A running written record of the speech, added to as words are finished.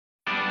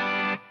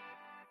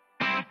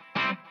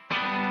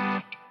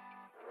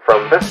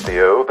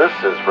Vistio, this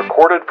is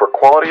Recorded for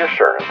Quality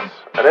Assurance,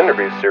 an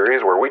interview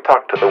series where we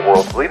talk to the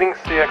world's leading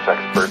CX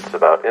experts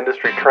about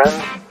industry trends,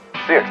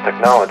 CX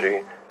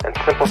technology, and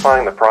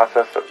simplifying the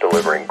process of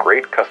delivering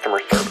great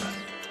customer service.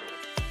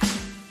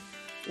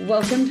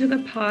 Welcome to the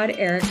pod,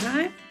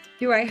 Erica.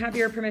 Do I have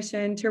your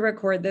permission to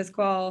record this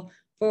call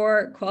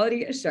for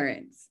quality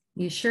assurance?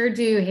 You sure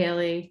do,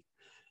 Haley.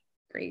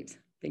 Great.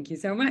 Thank you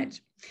so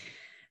much.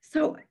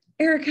 So,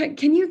 Erica,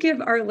 can you give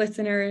our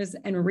listeners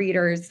and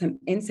readers some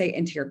insight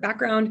into your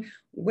background,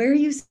 where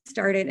you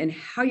started, and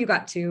how you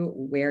got to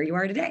where you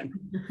are today?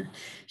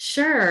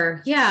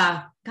 Sure.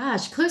 Yeah.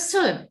 Gosh, close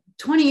to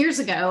 20 years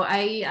ago,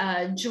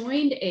 I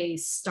joined a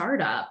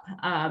startup.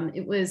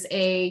 It was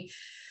a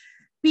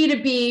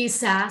B2B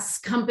SaaS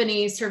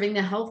company serving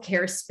the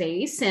healthcare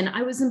space, and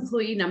I was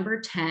employee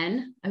number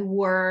 10. I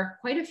wore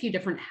quite a few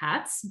different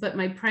hats, but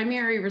my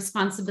primary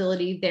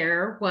responsibility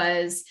there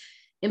was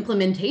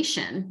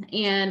implementation.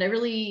 And I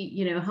really,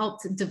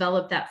 helped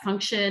develop that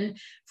function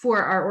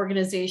for our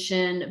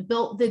organization,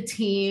 built the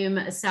team,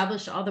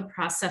 established all the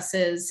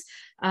processes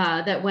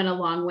that went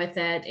along with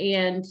it.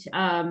 And,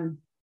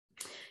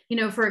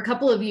 for a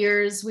couple of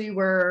years, we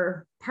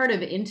were part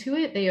of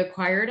Intuit. They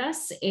acquired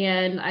us,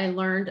 and I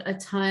learned a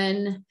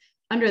ton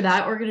under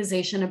that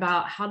organization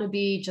about how to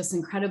be just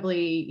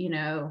incredibly,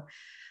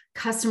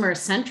 customer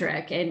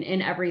centric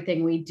in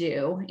everything we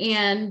do.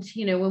 And,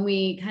 when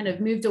we kind of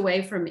moved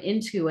away from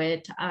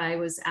Intuit, I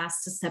was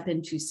asked to step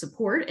into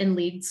support and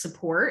lead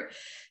support.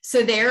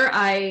 So there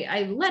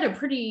I led a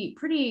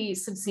pretty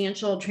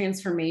substantial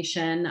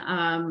transformation.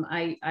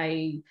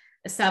 I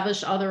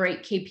established all the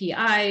right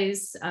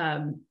KPIs,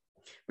 and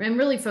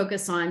really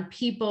focus on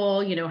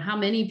people, how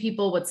many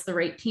people, what's the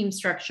right team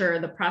structure,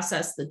 the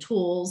process, the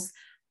tools,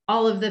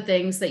 all of the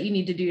things that you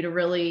need to do to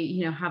really,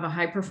 have a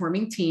high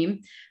performing team.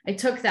 I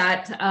took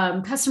that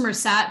customer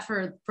sat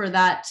for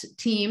that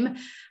team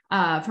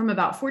from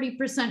about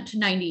 40% to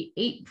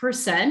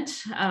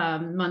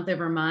 98% month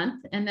over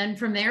month. And then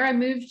from there, I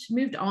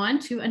moved on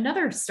to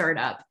another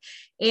startup.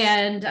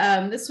 And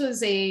this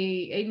was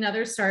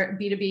another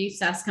B2B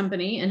SaaS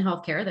company in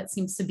healthcare. That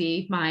seems to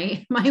be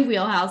my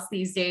wheelhouse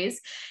these days.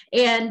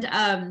 And,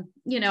 I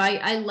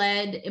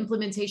led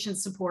implementation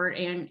support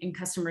and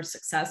customer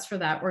success for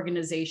that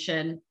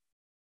organization.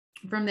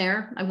 From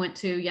there, I went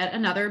to yet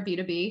another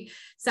B2B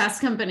SaaS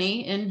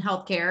company in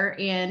healthcare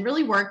and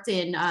really worked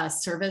in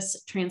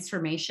service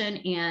transformation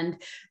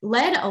and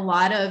led a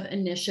lot of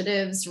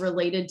initiatives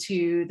related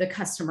to the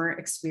customer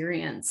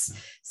experience.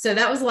 So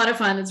that was a lot of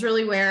fun. It's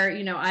really where,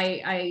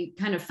 I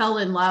kind of fell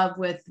in love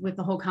with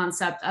the whole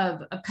concept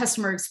of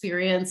customer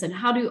experience and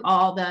how do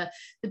all the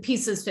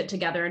pieces fit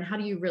together and how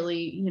do you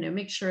really,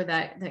 make sure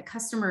that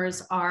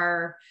customers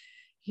are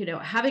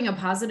having a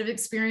positive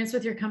experience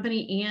with your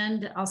company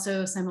and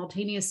also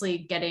simultaneously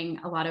getting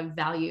a lot of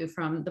value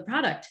from the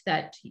product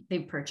that they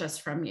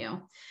purchased from you.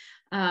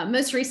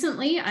 Most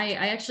recently, I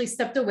actually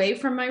stepped away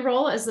from my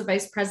role as the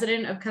Vice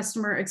President of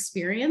Customer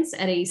Experience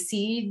at a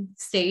seed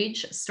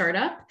stage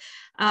startup.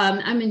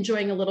 I'm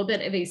enjoying a little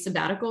bit of a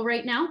sabbatical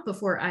right now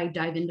before I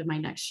dive into my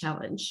next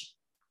challenge.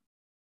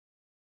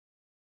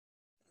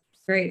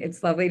 Great.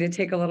 It's lovely to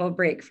take a little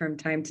break from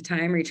time to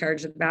time,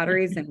 recharge the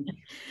batteries and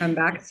come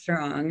back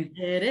strong.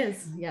 It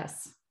is.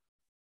 Yes.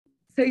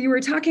 So you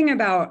were talking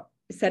about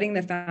setting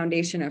the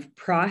foundation of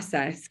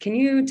process. Can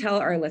you tell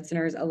our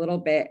listeners a little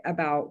bit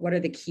about what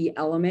are the key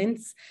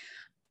elements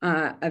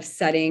of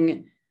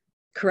setting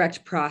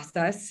correct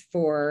process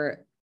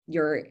for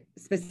your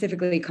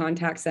specifically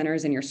contact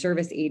centers and your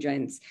service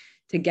agents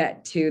to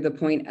get to the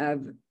point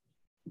of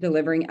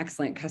delivering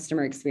excellent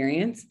customer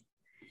experience?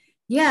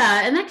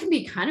 Yeah. And that can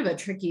be kind of a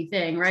tricky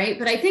thing, right?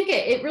 But I think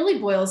it really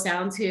boils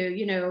down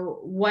to,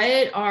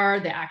 what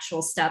are the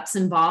actual steps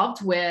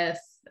involved with,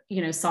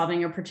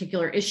 solving a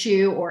particular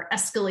issue or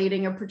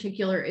escalating a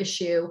particular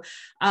issue?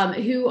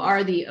 Who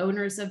are the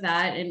owners of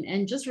that?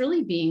 And just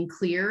really being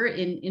clear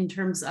in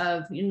terms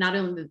of not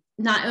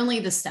only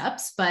the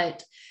steps,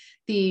 but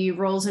the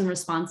roles and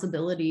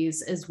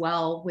responsibilities as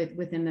well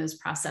within those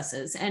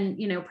processes. And,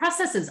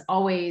 processes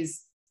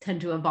always tend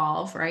to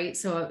evolve, right?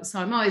 So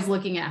I'm always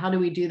looking at how do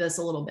we do this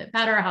a little bit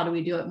better? How do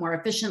we do it more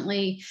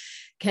efficiently?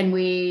 Can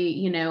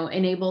we,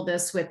 enable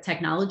this with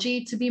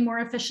technology to be more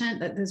efficient?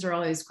 Those are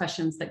always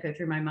questions that go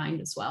through my mind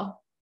as well.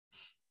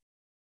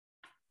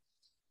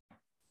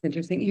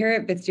 Interesting. Here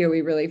at Vistio,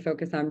 we really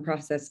focus on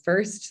process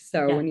first.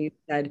 So When you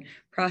said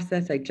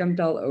process, I jumped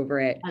all over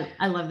it.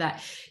 I love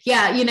that.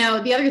 Yeah.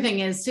 The other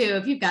thing is too,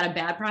 if you've got a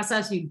bad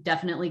process, you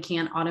definitely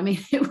can't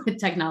automate it with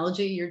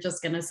technology. You're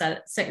just going to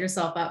set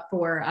yourself up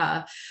for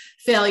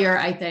failure,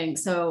 I think.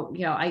 So,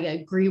 I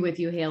agree with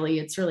you, Haley.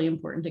 It's really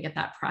important to get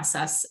that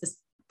process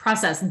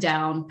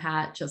down,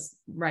 pat, just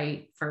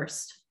right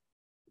first.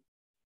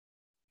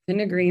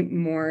 Couldn't agree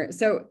more.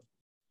 So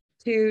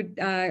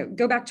to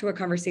go back to a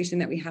conversation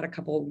that we had a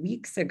couple of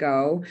weeks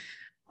ago,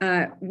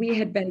 we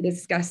had been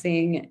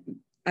discussing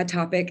a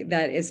topic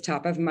that is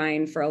top of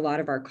mind for a lot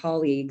of our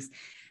colleagues.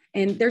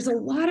 And there's a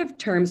lot of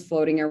terms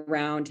floating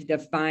around to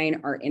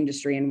define our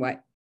industry and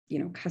what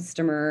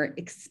customer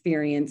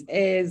experience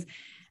is.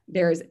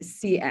 There's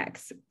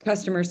CX,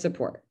 customer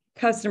support,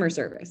 customer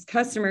service,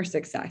 customer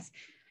success,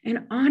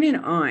 and on and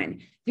on.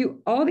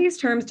 Do all these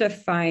terms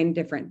define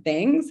different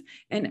things?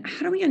 And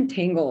how do we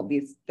untangle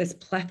this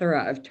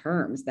plethora of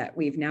terms that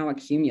we've now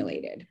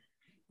accumulated?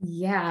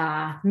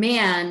 Yeah,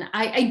 man,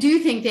 I do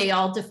think they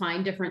all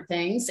define different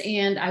things.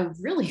 And I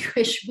really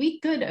wish we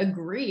could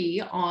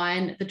agree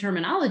on the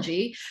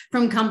terminology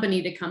from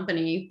company to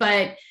company.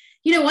 But,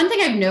 one thing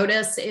I've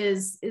noticed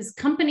is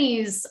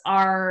companies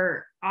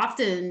are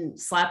often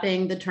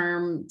slapping the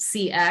term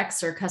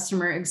CX or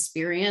customer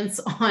experience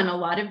on a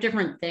lot of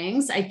different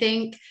things. I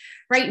think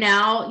right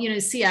now,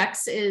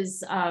 CX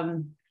is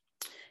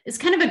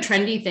kind of a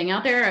trendy thing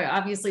out there.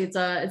 Obviously, it's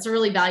a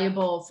really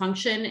valuable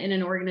function in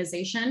an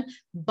organization,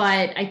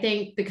 but I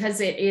think because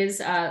it is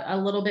a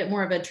little bit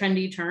more of a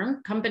trendy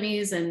term,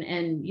 companies and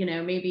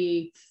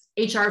maybe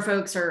HR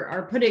folks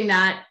are putting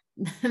that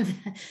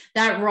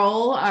that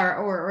role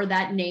or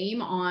that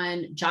name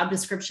on job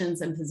descriptions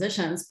and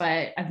positions.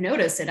 But I've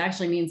noticed it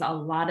actually means a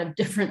lot of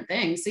different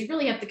things. So you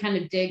really have to kind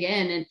of dig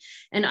in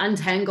and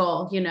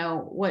untangle,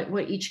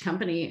 what each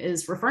company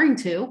is referring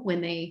to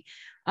when they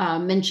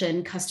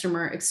mention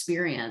customer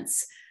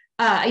experience.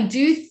 I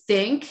do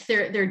think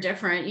they're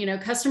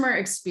different. Customer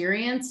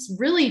experience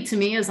really to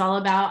me is all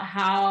about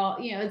how,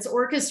 it's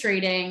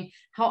orchestrating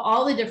how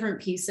all the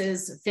different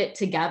pieces fit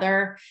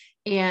together.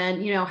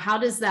 And, how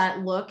does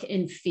that look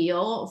and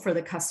feel for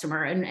the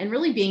customer, and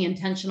really being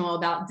intentional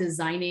about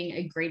designing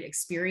a great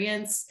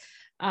experience,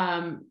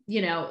 the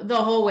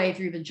whole way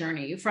through the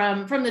journey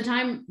from the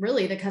time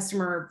really the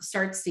customer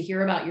starts to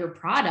hear about your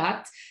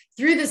product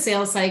through the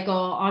sales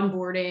cycle,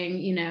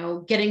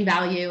 onboarding, getting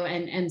value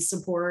and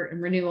support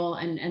and renewal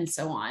and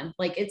so on.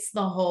 Like it's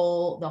the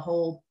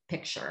whole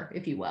picture,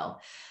 if you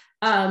will.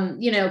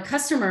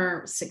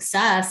 Customer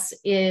success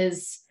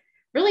is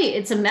really,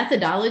 it's a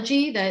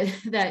methodology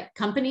that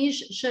companies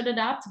should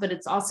adopt, but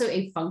it's also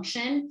a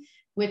function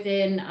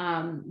within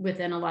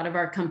a lot of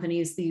our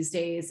companies these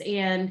days.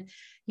 And,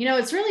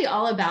 it's really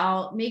all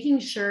about making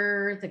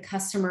sure the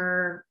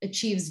customer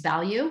achieves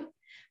value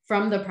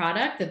from the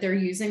product, that they're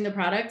using the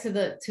product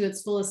to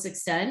its fullest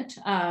extent.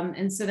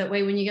 And so that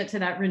way, when you get to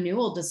that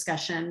renewal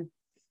discussion,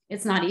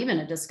 it's not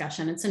even a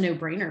discussion. It's a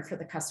no-brainer for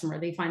the customer.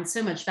 They find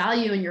so much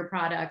value in your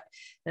product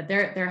that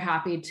they're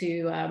happy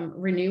to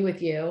renew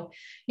with you.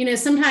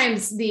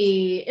 Sometimes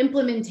the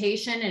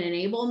implementation and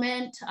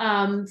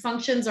enablement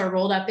functions are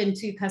rolled up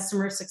into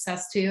customer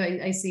success too.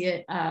 I see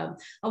it a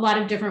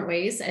lot of different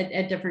ways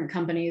at different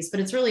companies, but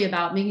it's really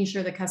about making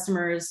sure the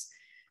customers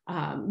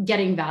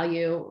getting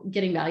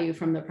value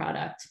from the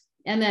product.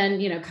 And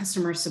then,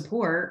 customer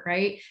support,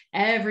 right?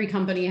 Every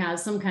company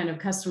has some kind of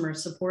customer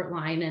support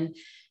line. And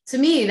to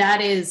me,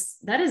 that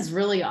is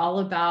really all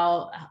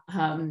about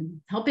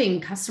helping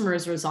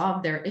customers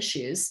resolve their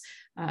issues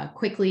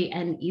quickly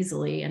and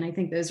easily. And I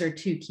think those are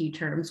two key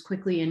terms,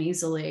 quickly and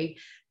easily.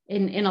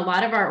 In a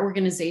lot of our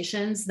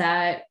organizations,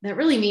 that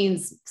really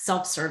means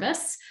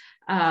self-service,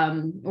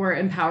 or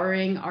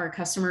empowering our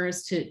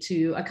customers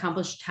to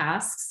accomplish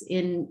tasks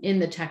in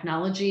the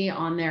technology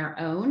on their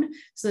own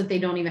so that they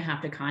don't even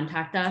have to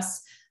contact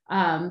us.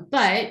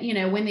 But,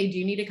 when they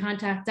do need to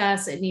contact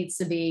us, it needs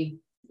to be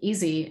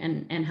easy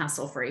and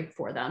hassle-free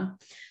for them.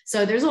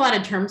 So there's a lot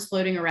of terms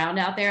floating around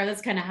out there.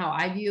 That's kind of how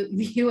I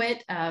view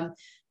it.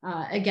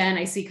 Again,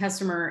 I see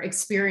customer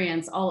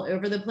experience all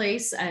over the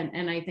place.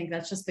 And I think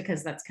that's just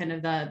because that's kind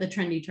of the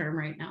trendy term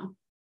right now.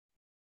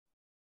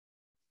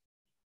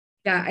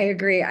 Yeah, I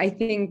agree. I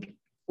think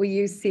we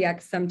use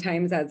CX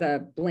sometimes as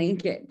a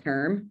blanket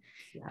term.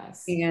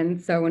 Yes.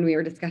 And so when we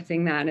were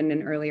discussing that in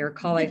an earlier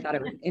call, I thought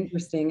it was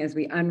interesting as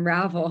we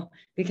unravel,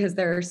 because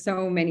there are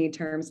so many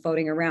terms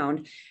floating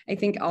around. I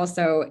think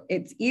also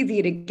it's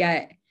easy to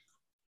get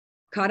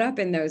caught up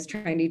in those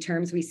trendy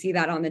terms. We see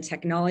that on the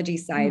technology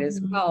side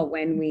as well,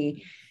 when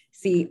we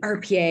see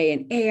RPA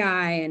and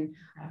AI and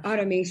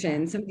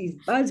automation, some of these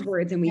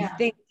buzzwords, and we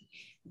think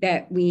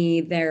that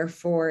we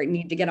therefore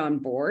need to get on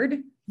board.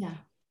 Yeah.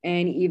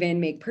 And even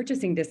make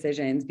purchasing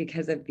decisions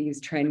because of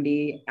these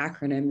trendy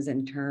acronyms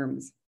and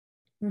terms.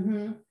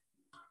 Mm-hmm.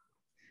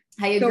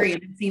 I agree.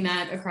 I've seen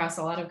that across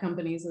a lot of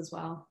companies as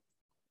well.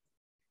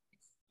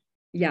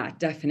 Yeah,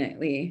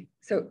 definitely.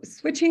 So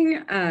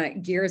switching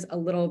gears a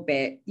little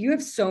bit, you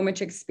have so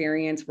much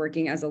experience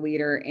working as a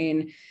leader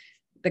in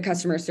the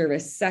customer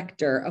service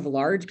sector of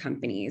large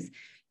companies.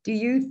 Do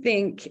you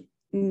think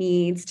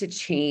needs to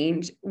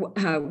change? What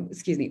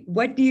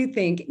do you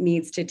think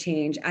needs to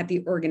change at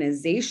the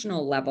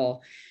organizational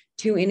level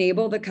to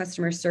enable the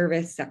customer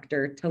service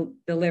sector to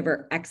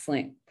deliver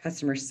excellent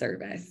customer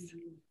service?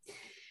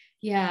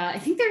 Yeah, I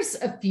think there's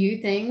a few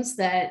things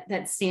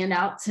that stand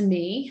out to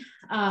me.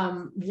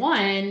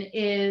 One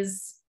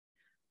is,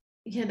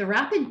 the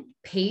rapid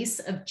pace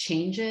of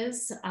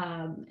changes.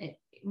 It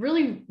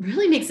really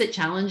makes it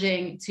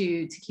challenging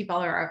to keep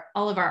all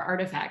of our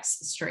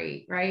artifacts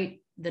straight, right?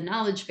 The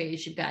knowledge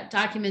base, you've got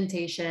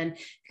documentation,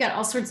 you've got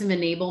all sorts of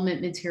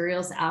enablement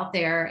materials out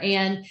there.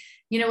 And,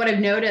 what I've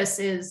noticed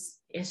is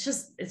it's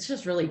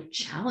just really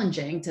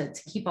challenging to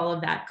keep all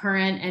of that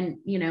current and,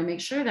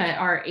 make sure that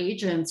our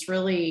agents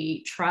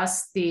really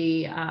trust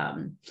the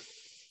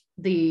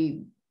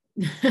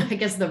I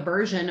guess the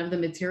version of the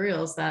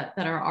materials that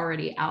are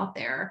already out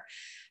there.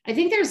 I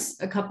think there's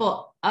a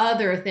couple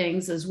other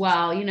things as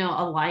well,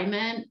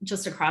 alignment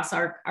just across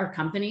our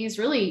companies,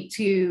 really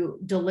to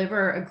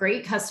deliver a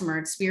great customer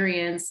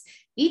experience.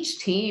 Each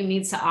team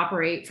needs to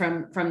operate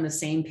from the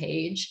same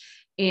page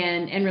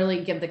and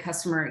really give the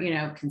customer,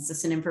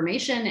 consistent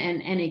information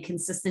and a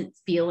consistent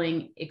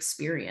feeling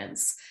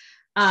experience.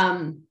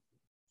 I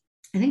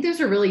think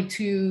those are really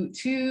two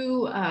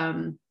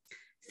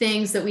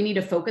things that we need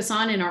to focus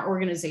on in our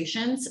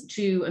organizations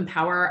to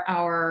empower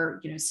our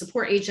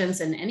support agents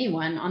and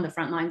anyone on the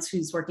front lines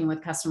who's working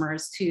with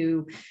customers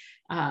to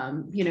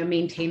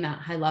maintain that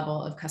high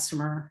level of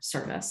customer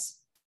service.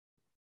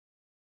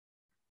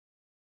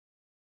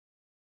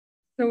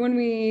 So when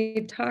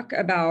we talk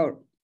about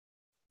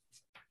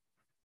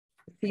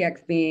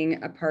CX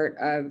being a part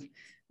of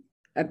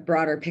a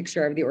broader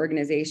picture of the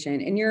organization,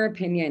 in your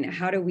opinion,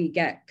 how do we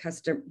get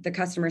the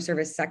customer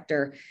service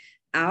sector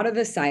out of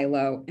the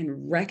silo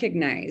and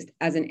recognized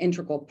as an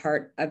integral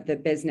part of the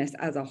business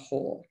as a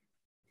whole?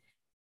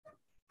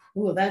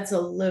 Oh, that's a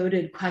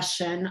loaded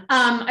question.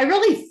 I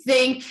really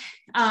think,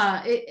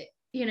 kind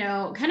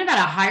of at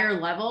a higher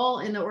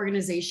level in the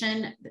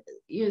organization,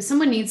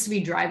 someone needs to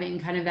be driving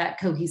kind of that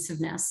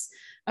cohesiveness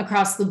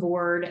across the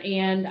board.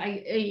 And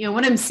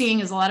what I'm seeing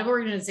is a lot of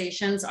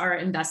organizations are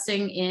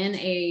investing in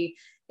a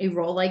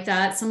role like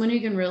that, someone who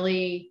can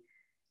really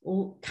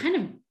kind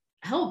of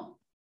help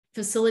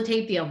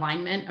facilitate the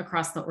alignment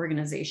across the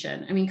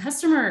organization. I mean,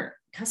 customer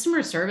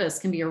service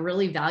can be a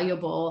really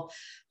valuable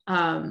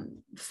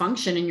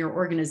function in your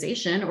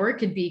organization, or it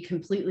could be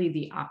completely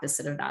the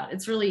opposite of that.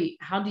 It's really,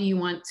 how do you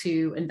want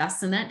to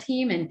invest in that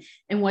team and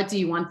what do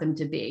you want them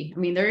to be? I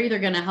mean, they're either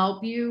going to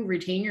help you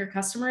retain your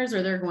customers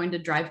or they're going to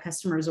drive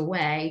customers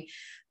away,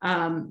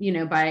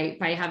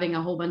 by having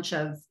a whole bunch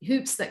of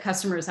hoops that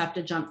customers have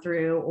to jump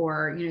through,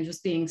 or,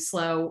 just being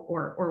slow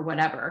or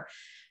whatever.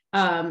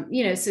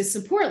 So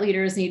support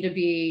leaders need to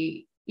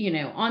be,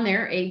 on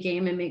their A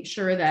game and make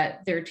sure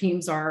that their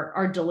teams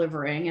are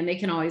delivering, and they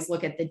can always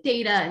look at the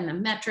data and the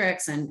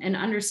metrics and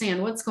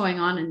understand what's going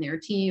on in their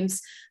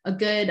teams. A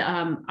good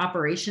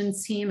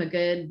operations team, a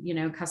good,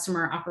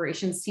 customer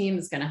operations team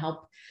is going to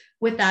help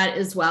with that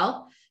as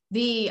well.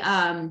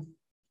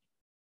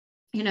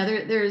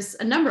 There's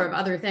a number of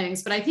other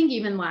things, but I think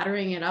even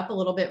laddering it up a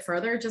little bit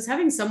further, just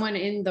having someone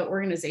in the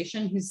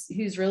organization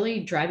who's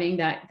really driving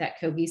that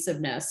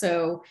cohesiveness.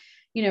 So,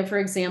 for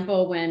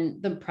example, when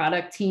the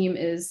product team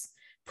is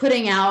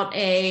putting out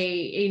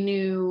a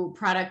new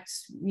product,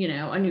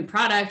 a new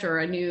product or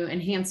a new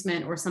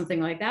enhancement or something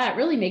like that,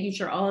 really making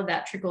sure all of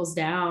that trickles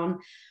down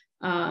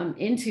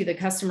into the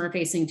customer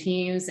facing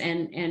teams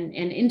and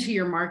into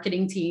your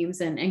marketing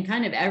teams and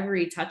kind of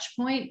every touch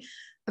point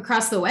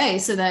across the way,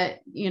 so that,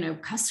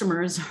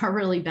 customers are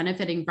really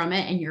benefiting from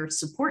it and your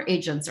support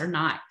agents are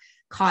not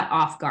caught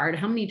off guard.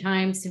 How many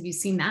times have you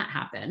seen that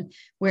happen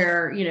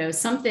where,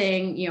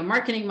 something,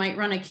 marketing might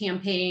run a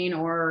campaign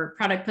or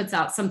product puts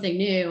out something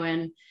new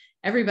and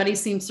everybody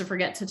seems to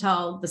forget to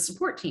tell the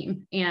support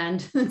team,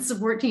 and the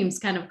support team's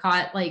kind of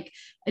caught like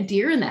a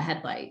deer in the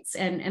headlights.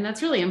 And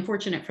that's really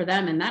unfortunate for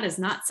them. And that is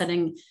not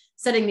setting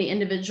the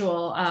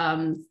individual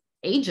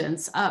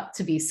agents up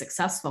to be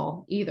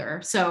successful either.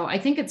 So I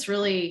think it's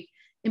really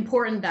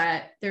important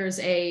that there's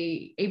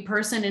a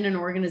person in an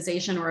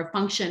organization or a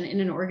function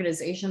in an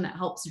organization that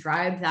helps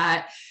drive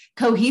that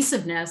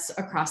cohesiveness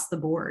across the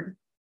board.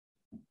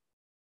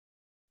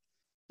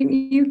 Can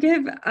you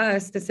give a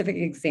specific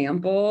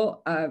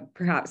example of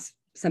perhaps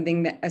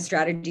a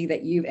strategy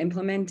that you've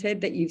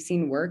implemented that you've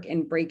seen work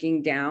in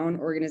breaking down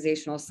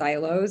organizational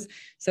silos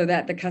so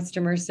that the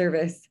customer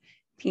service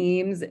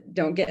teams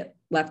don't get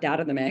left out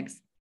of the mix?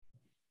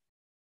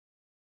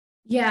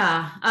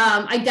 Yeah,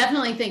 I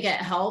definitely think it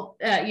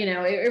helped.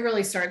 It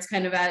really starts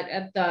kind of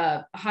at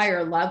the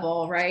higher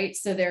level, right?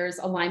 So there's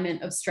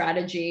alignment of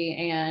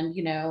strategy and,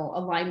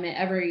 alignment.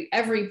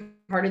 Every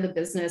part of the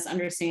business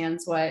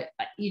understands what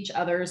each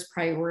other's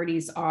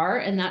priorities are,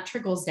 and that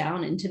trickles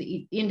down into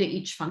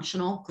each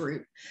functional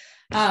group.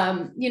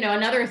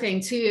 Another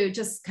thing too,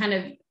 just kind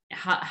of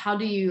how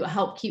do you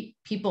help keep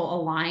people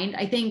aligned?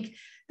 I think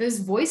those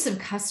voice of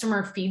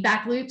customer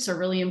feedback loops are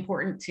really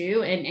important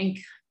too, and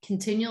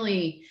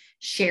continually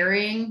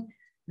sharing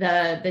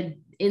the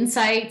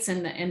insights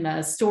and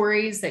the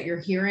stories that you're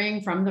hearing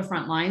from the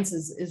front lines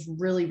is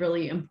really,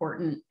 really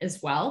important as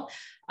well,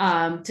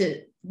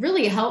 to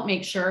really help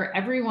make sure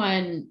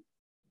everyone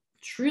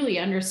truly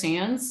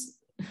understands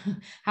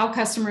how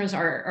customers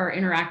are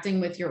interacting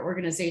with your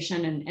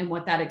organization and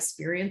what that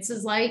experience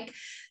is like.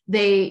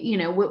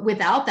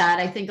 Without that,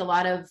 I think a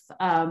lot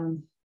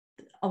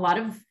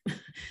of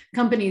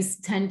companies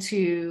tend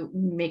to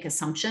make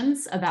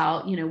assumptions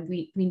about,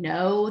 we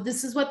know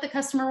this is what the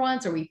customer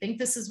wants, or we think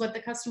this is what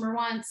the customer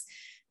wants.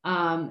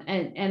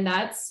 And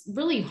that's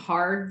really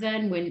hard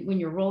then when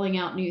you're rolling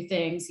out new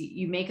things.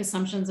 You make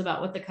assumptions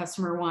about what the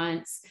customer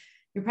wants.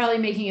 you're probably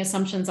making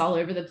assumptions all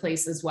over the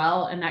place as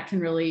well. And that can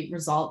really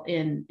result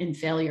in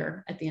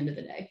failure at the end of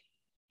the day.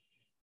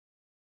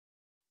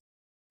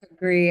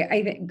 Agree.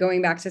 I think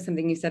going back to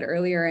something you said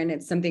earlier, and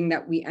it's something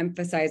that we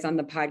emphasize on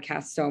the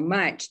podcast so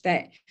much,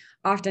 that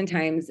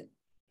oftentimes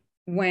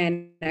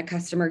when a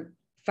customer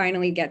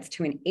finally gets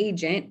to an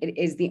agent, it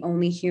is the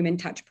only human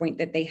touch point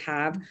that they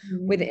have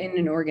within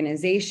an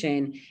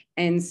organization.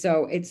 And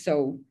so it's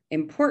so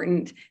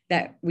important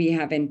that we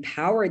have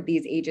empowered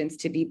these agents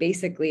to be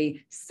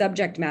basically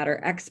subject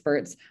matter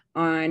experts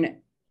on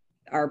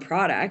our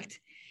product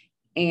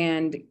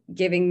and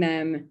giving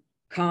them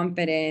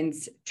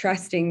confidence,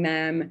 trusting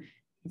them,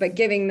 but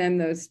giving them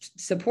those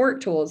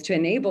support tools to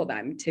enable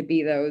them to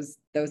be those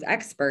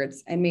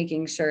experts, and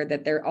making sure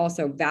that they're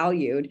also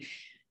valued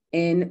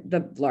in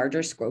the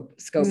larger scope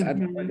of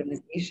the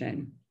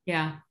organization.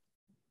 Yeah.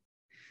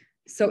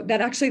 So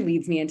that actually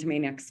leads me into my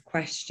next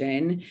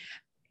question.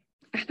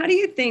 How do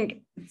you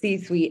think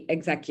C-suite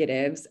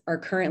executives are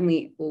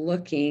currently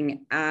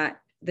looking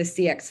at the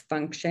CX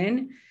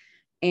function,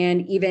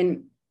 and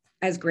even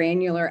as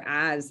granular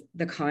as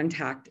the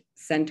contact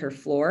center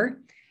floor?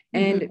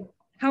 And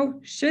how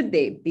should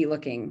they be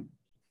looking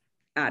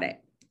at it?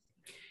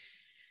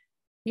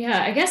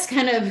 Yeah, I guess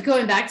kind of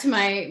going back to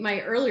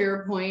my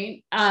earlier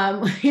point,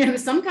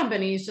 some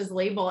companies just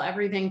label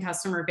everything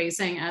customer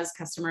facing as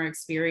customer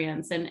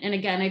experience. And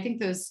again, I think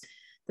those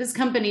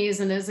companies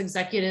and those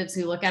executives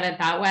who look at it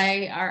that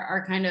way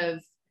are kind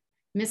of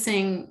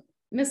missing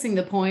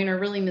the point, or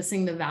really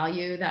missing the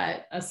value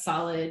that a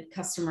solid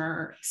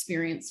customer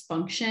experience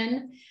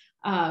function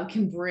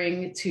can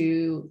bring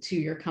to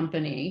your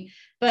company.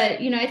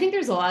 But, I think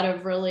there's a lot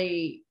of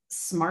really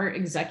smart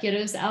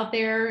executives out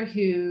there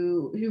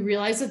who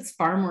realize it's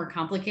far more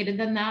complicated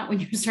than that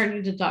when you're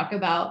starting to talk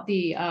about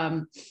the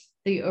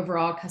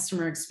overall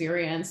customer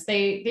experience.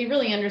 They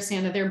really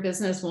understand that their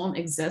business won't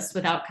exist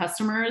without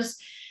customers.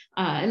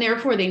 And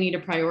therefore, they need to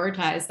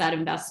prioritize that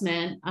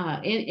investment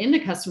in the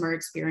customer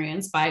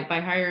experience by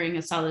hiring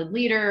a solid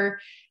leader,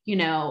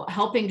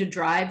 helping to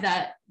drive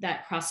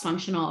that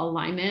cross-functional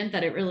alignment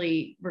that it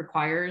really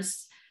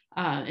requires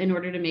in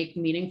order to make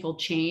meaningful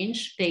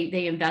change.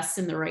 They invest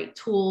in the right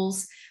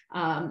tools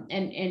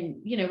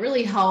and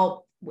really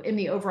help in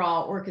the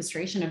overall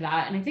orchestration of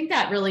that. And I think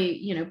that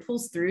really,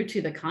 pulls through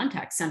to the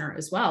contact center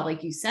as well.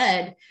 Like you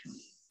said,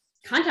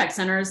 contact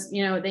centers,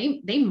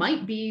 they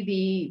might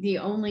be the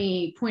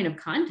only point of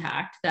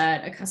contact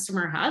that a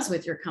customer has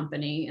with your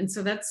company. And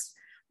so that's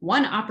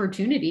one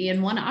opportunity,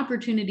 and one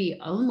opportunity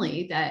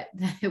only that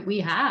we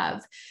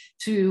have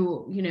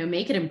to,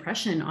 make an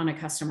impression on a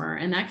customer.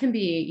 And that can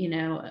be,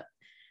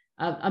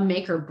 a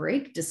make or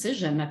break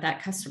decision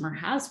that customer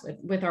has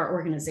with our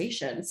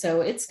organization. So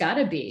it's got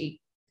to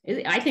be,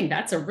 I think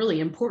that's a really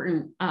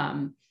important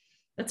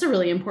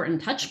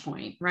touch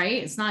point,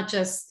 right? It's not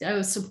just,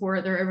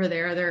 support, they're over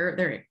there,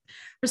 they're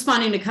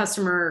responding to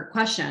customer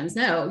questions.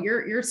 No,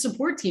 your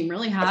support team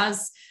really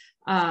has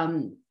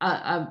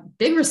a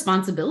big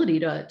responsibility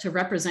to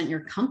represent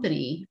your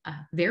company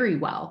very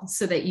well,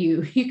 so that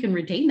you can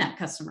retain that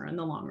customer in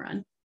the long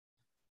run.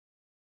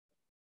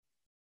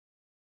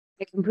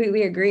 I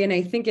completely agree. And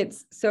I think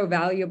it's so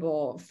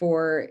valuable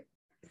for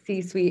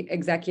C-suite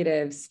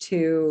executives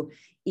to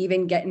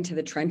even get into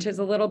the trenches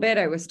a little bit.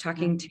 I was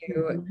talking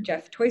to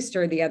Jeff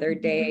Toyster the other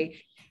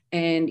day,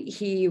 and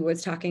he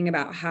was talking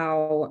about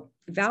how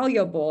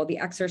valuable the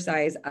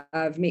exercise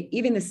of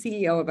even the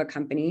CEO of a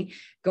company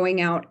going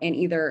out and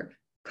either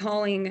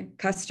calling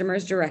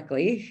customers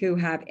directly who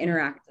have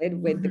interacted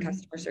with the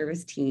customer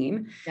service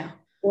team,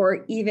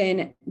 or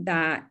even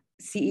that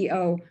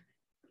CEO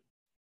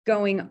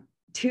going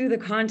to the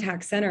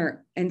contact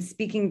center and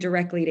speaking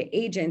directly to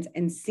agents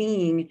and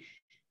seeing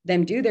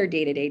them do their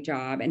day-to-day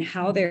job and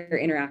how they're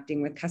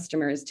interacting with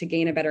customers to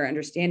gain a better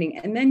understanding,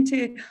 and then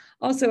to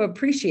also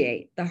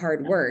appreciate the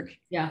hard work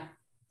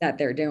that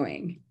they're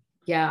doing.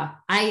 Yeah,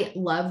 I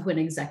love when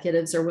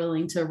executives are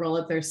willing to roll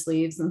up their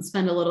sleeves and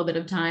spend a little bit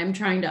of time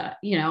trying to,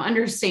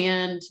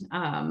 understand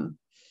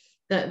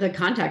the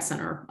contact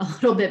center a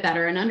little bit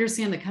better and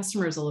understand the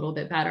customers a little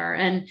bit better.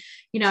 And,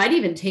 I'd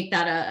even take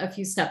that a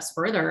few steps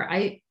further.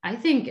 I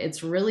think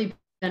it's really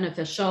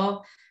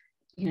beneficial,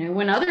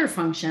 when other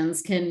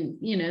functions can,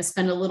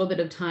 spend a little bit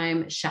of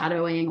time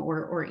shadowing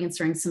or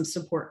answering some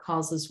support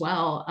calls as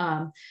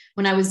well.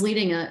 When I was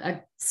leading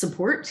a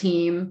support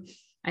team,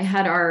 I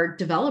had our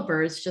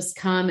developers just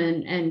come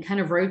and kind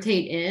of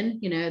rotate in,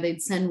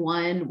 they'd send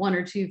one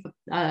or two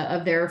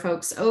of their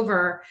folks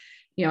over,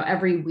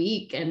 every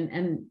week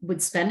and would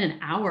spend an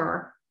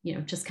hour,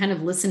 just kind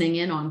of listening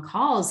in on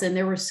calls. And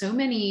there were so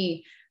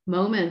many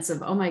moments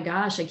of, oh my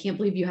gosh, I can't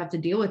believe you have to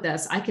deal with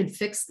this. I could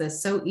fix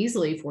this so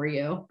easily for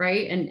you.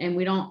 Right. And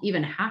we don't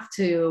even have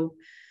to,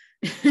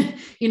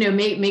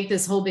 make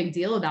this whole big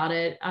deal about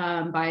it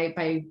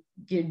by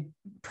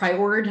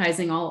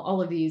prioritizing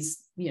all of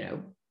these,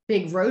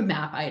 big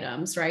roadmap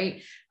items.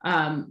 Right.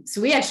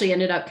 So we actually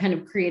ended up kind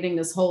of creating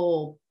this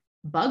whole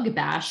bug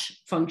bash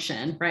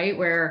function, right,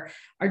 where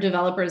our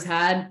developers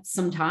had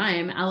some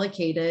time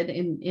allocated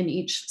in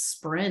each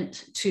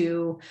sprint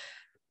to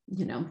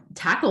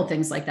tackle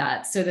things like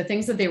that. So the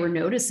things that they were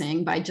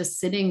noticing by just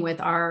sitting with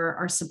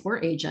our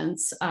support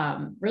agents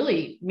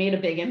really made a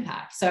big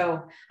impact.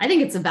 So I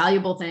think it's a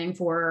valuable thing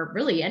for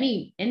really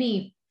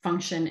any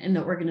function in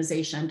the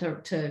organization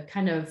to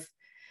kind of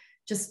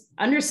just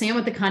understand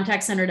what the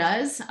contact center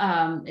does.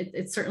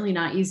 It's certainly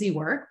not easy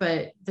work,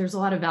 but there's a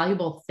lot of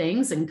valuable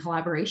things and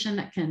collaboration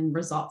that can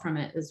result from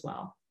it as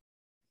well.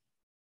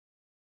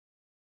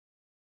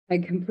 I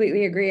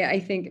completely agree.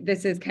 I think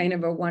this is kind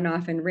of a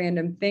one-off and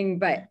random thing,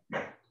 but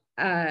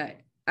I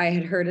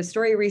had heard a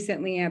story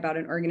recently about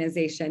an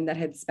organization that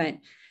had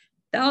spent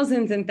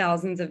thousands and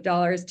thousands of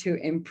dollars to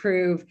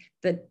improve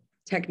the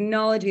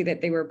technology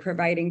that they were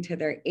providing to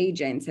their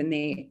agents. And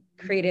they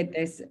created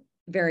this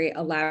very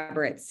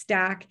elaborate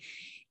stack.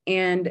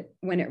 And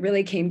when it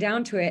really came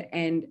down to it,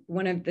 and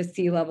one of the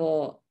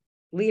C-level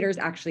leaders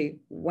actually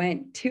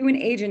went to an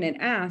agent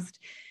and asked,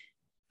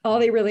 all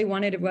they really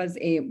wanted was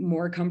a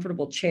more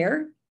comfortable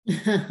chair.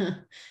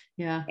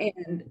 Yeah.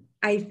 And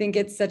I think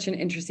it's such an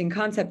interesting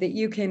concept that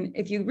you can,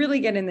 if you really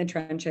get in the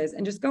trenches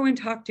and just go and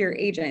talk to your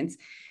agents,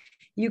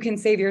 you can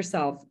save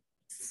yourself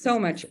so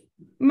much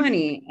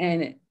money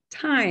and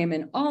time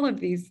and all of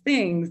these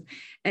things.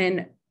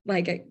 And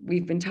like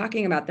we've been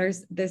talking about,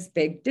 there's this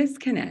big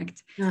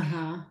disconnect.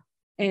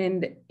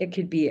 And it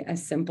could be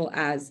as simple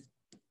as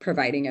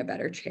providing a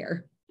better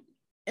chair.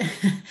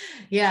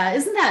 Yeah,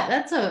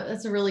 that's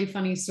a really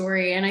funny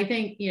story. And I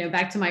think,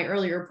 back to my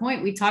earlier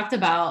point, we talked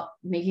about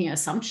making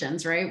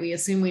assumptions, right? We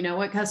assume we know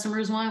what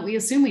customers want. We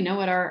assume we know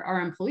what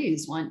our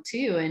employees want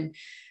too. And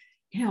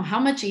how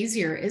much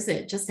easier is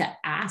it just to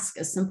ask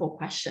a simple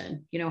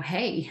question?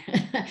 Hey,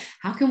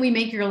 how can we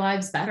make your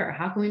lives better?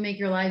 How can we make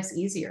your lives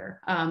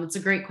easier? It's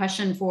a great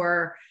question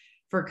for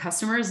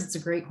customers. It's a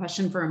great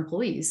question for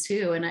employees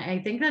too. And I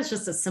think that's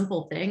just a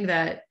simple thing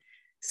that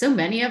so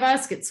many of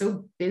us get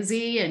so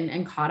busy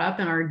and caught up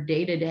in our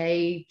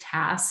day-to-day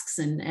tasks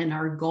and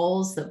our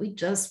goals that we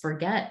just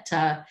forget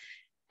to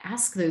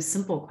ask those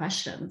simple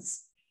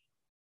questions.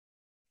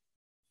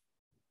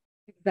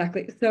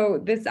 Exactly. So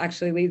this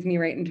actually leads me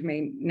right into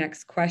my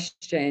next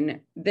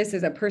question. This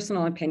is a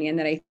personal opinion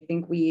that I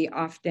think we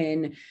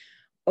often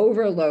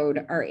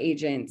overload our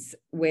agents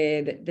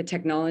with the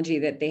technology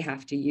that they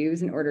have to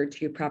use in order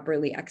to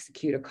properly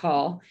execute a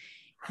call.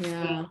 Yeah.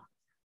 And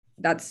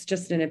that's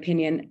just an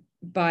opinion,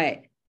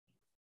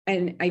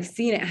 and I've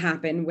seen it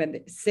happen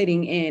with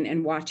sitting in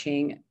and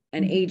watching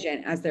an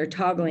agent as they're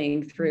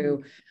toggling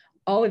through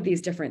all of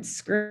these different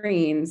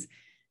screens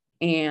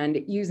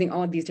and using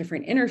all of these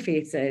different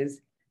interfaces,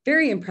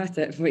 very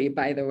impressively,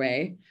 by the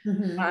way.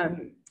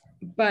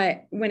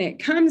 But when it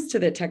comes to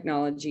the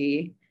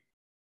technology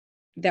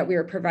that we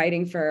are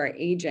providing for our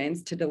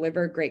agents to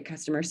deliver great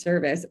customer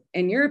service,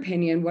 in your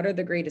opinion, what are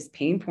the greatest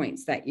pain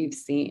points that you've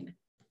seen?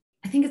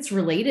 I think it's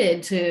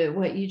related to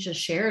what you just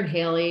shared,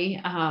 Haley.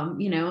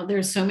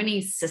 There's so many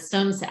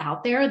systems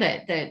out there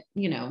that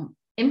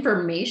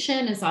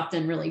information is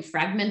often really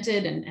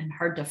fragmented and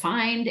hard to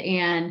find.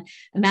 And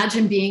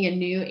imagine being a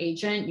new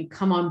agent, you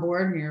come on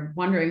board and you're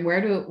wondering,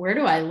 where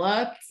do I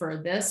look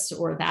for this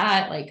or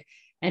that?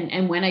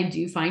 And when I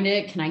do find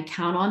it, can I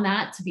count on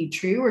that to be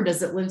true, or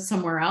does it live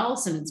somewhere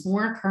else and it's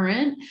more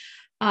current?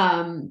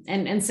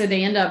 And so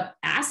they end up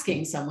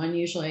asking someone,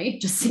 usually,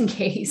 just in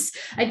case.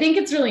 I think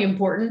it's really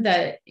important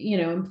that,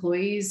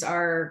 employees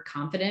are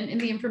confident in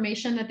the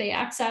information that they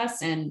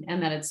access and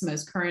that it's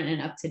most current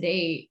and up to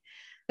date.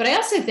 But I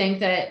also think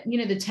that,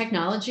 the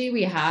technology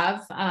we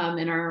have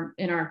in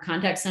our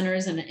contact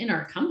centers and in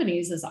our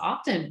companies is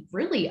often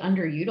really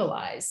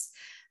underutilized.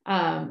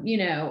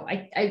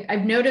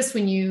 I've noticed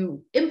when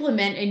you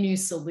implement a new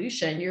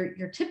solution,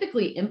 you're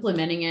typically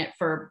implementing it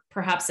for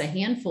perhaps a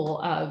handful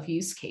of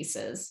use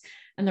cases,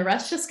 and the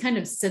rest just kind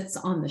of sits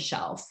on the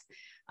shelf.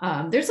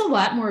 There's a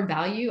lot more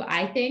value,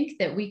 I think,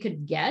 that we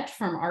could get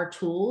from our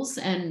tools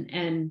and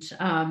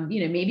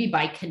maybe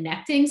by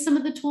connecting some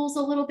of the tools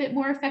a little bit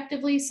more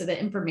effectively so that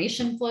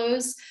information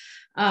flows.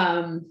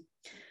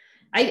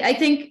 I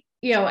think,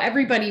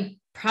 everybody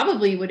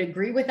probably would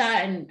agree with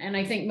that. And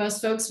I think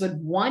most folks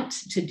would want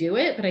to do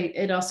it, but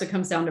it also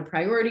comes down to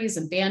priorities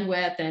and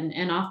bandwidth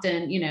and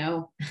often,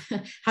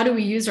 how do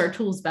we use our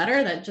tools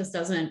better? That just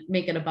doesn't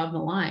make it above the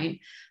line.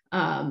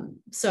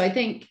 So I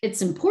think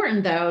it's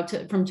important though,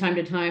 from time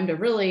to time to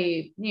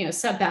really,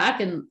 step back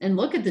and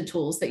look at the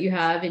tools that you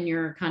have in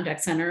your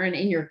contact center and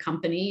in your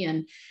company.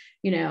 And,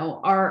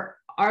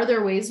 are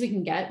there ways we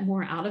can get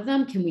more out of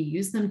them? Can we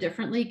use them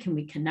differently? Can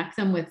we connect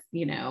them with,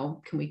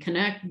 can we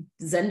connect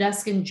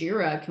Zendesk and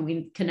Jira? Can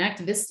we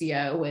connect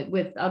Visio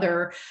with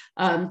other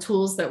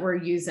tools that we're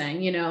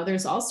using?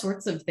 There's all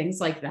sorts of things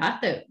like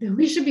that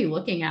we should be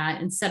looking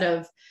at instead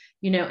of,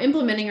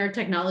 implementing our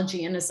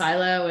technology in a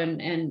silo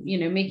and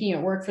making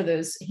it work for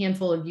those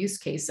handful of use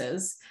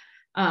cases.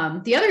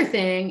 The other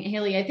thing,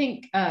 Haley, I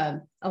think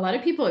a lot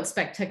of people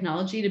expect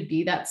technology to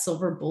be that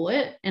silver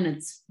bullet, and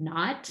it's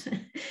not.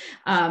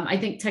 I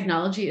think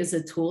technology is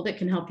a tool that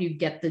can help you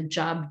get the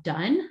job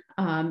done,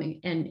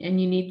 and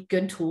you need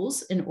good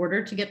tools in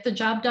order to get the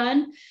job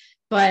done.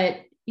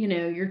 But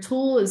your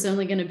tool is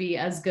only going to be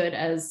as good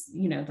as,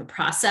 the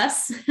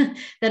process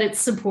that it's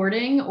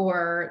supporting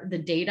or the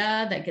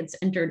data that gets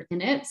entered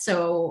in it.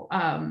 So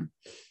I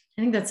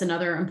think that's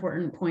another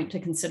important point to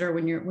consider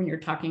when you're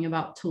talking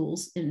about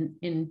tools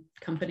in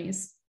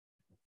companies.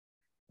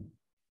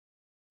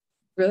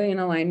 Really in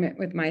alignment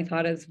with my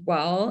thought as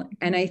well.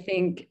 And I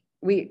think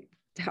we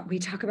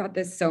talk about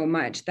this so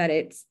much, that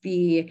it's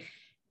the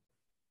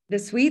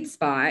sweet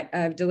spot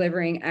of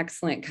delivering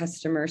excellent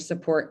customer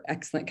support,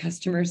 excellent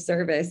customer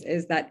service,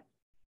 is that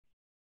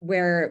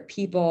where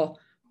people,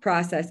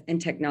 process,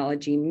 and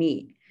technology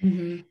meet.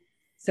 Mm-hmm.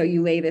 So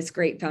you lay this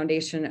great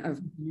foundation of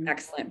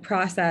excellent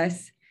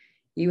process,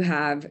 you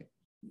have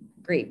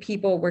great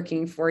people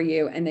working for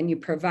you, and then you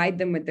provide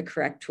them with the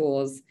correct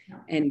tools,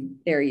 and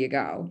there you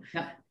go.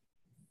 Yep.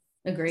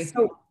 Agree.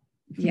 So,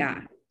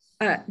 yeah.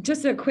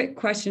 Just a quick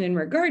question in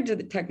regard to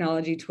the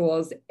technology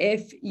tools.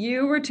 If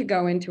you were to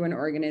go into an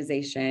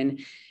organization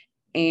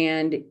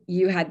and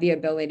you had the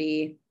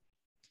ability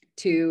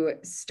to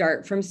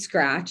start from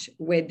scratch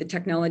with the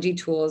technology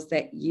tools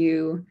that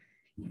you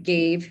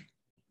gave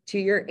to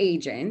your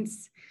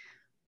agents,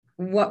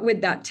 what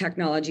would that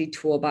technology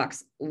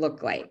toolbox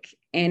look like?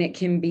 And it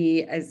can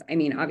be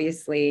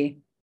obviously,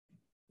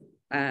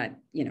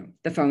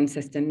 the phone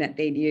system that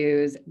they'd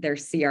use, their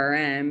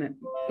CRM,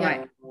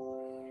 but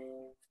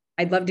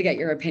I'd love to get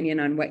your opinion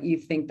on what you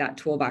think that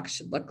toolbox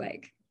should look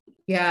like.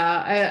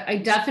 Yeah, I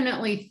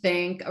definitely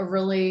think a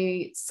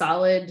really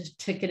solid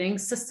ticketing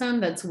system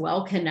that's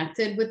well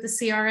connected with the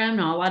CRM.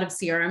 Now, a lot of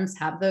CRMs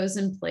have those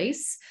in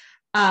place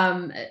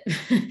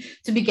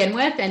to begin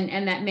with,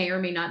 and that may or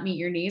may not meet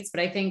your needs.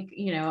 But I think,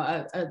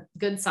 a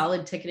good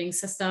solid ticketing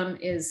system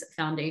is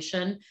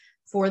foundation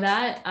for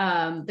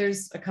that.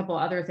 There's a couple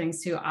other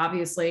things too.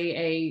 Obviously,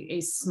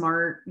 a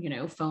smart,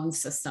 phone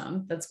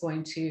system that's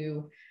going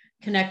to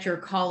connect your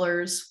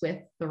callers with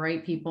the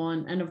right people,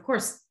 and of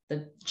course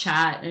the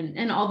chat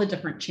and all the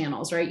different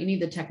channels, right? You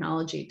need the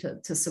technology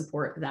to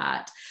support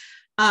that.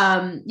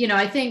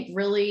 I think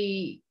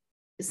really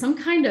some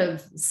kind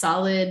of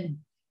solid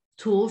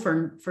tool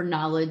for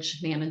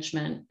knowledge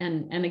management.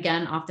 And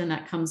again, often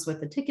that comes with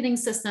the ticketing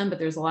system, but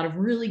there's a lot of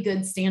really good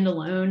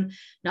standalone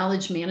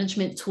knowledge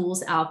management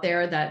tools out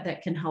there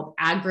that can help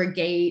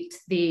aggregate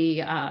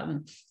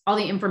all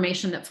the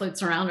information that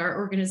floats around our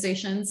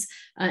organizations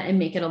and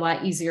make it a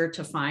lot easier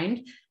to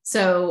find.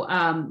 So,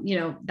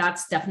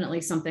 that's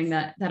definitely something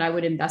that I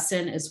would invest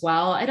in as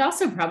well. I'd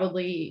also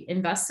probably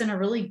invest in a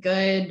really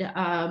good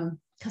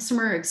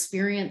customer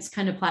experience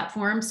kind of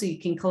platform, so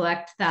you can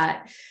collect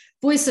that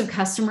voice of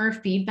customer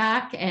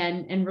feedback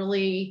and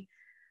really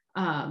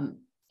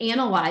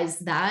analyze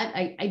that.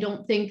 I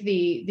don't think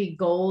the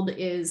gold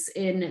is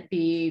in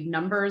the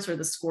numbers or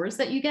the scores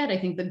that you get. I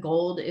think the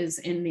gold is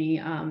in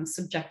the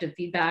subjective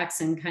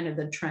feedbacks and kind of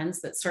the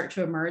trends that start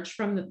to emerge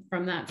from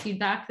that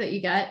feedback that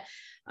you get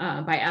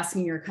by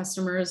asking your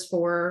customers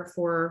for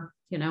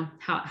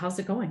how's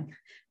it going?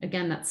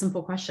 Again, that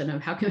simple question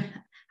of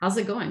how's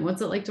it going?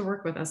 What's it like to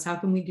work with us? How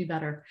can we do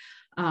better?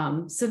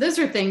 So those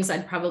are things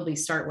I'd probably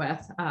start with.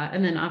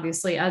 And then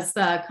obviously as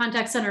the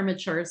contact center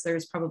matures,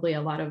 there's probably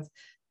a lot of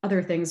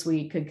other things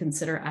we could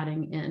consider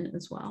adding in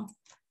as well.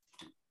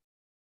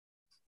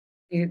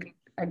 You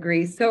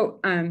agree. So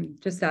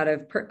just out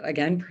of,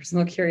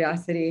 personal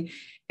curiosity,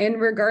 in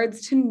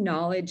regards to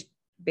knowledge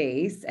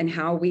base and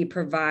how we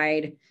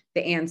provide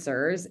the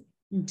answers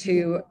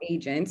to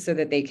agents so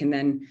that they can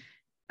then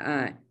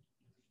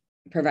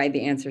provide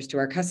the answers to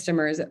our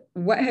customers,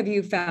 what have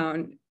you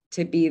found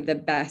to be the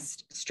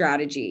best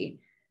strategy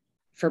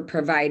for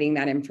providing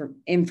that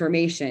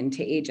information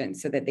to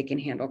agents so that they can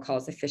handle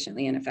calls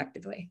efficiently and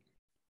effectively?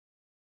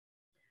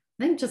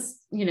 I think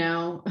just,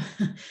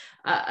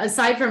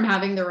 aside from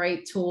having the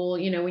right tool,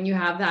 when you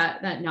have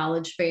that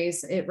knowledge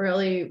base, it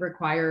really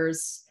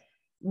requires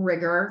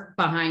rigor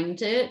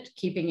behind it,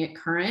 keeping it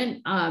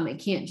current.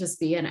 It can't just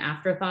be an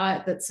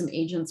afterthought that some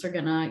agents are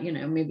gonna,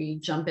 maybe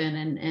jump in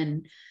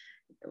and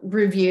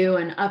review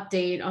and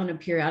update on a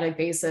periodic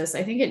basis.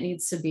 I think it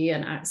needs to be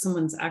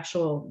someone's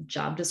actual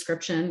job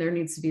description. There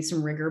needs to be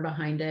some rigor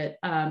behind it.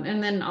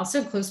 And then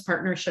also close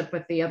partnership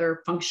with the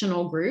other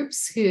functional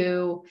groups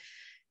who,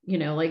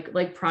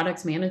 like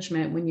product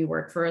management, when you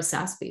work for a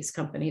SaaS-based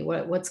company,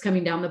 what's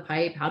coming down the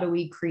pipe? How do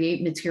we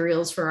create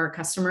materials for our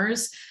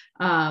customers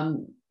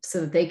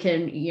so that they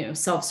can,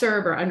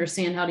 self-serve or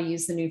understand how to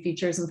use the new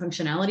features and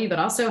functionality, but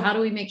also how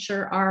do we make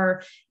sure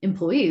our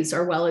employees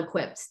are well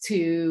equipped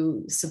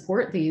to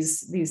support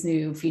these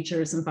new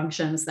features and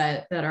functions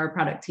that our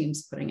product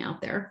team's putting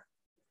out there?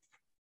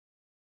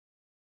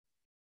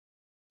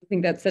 I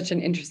think that's such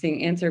an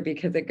interesting answer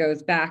because it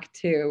goes back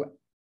to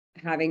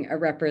having a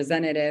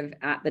representative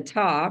at the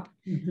top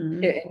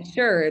to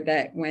ensure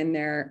that when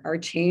there are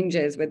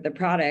changes with the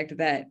product,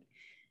 that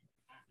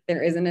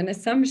there isn't an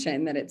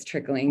assumption that it's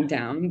trickling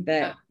down,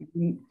 that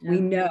we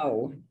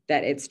know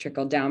that it's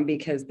trickled down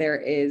because there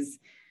is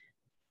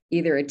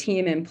either a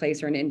team in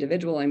place or an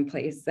individual in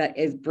place that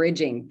is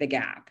bridging the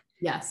gap.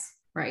 Yes,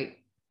 right.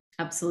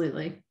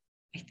 Absolutely.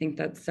 I think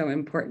that's so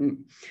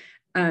important.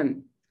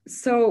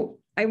 So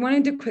I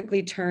wanted to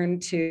quickly turn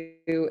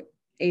to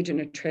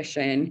agent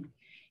attrition.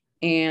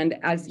 And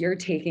as you're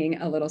taking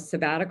a little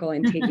sabbatical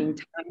and taking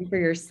time for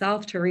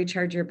yourself to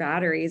recharge your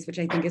batteries, which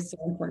I think is so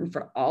important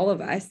for all of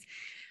us,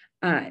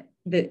 that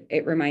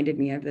it reminded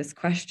me of this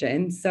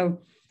question. So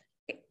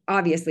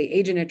obviously,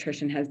 agent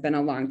attrition has been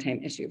a long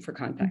time issue for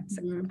contact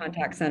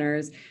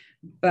centers,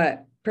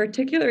 but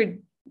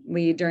particularly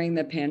during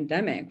the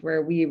pandemic,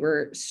 where we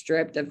were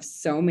stripped of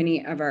so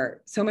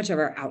much of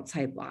our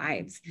outside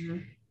lives,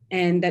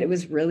 and that it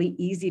was really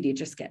easy to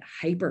just get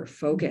hyper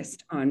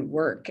focused on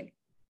work.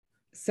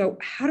 So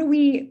how do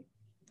we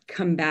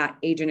combat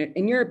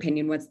in your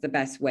opinion, what's the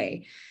best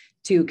way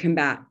to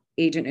combat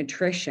agent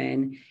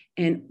attrition?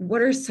 And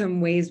what are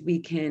some ways we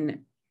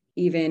can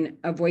even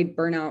avoid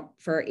burnout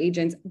for our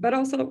agents, but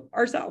also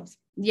ourselves?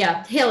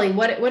 Yeah, Haley,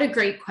 what a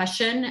great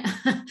question.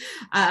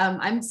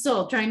 I'm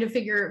still trying to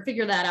figure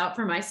that out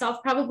for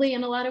myself, probably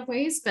in a lot of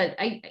ways. But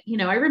I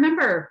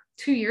remember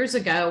 2 years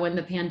ago when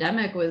the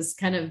pandemic was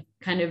kind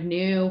of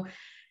new.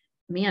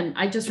 Man,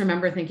 I just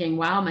remember thinking,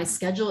 wow, my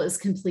schedule is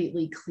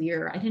completely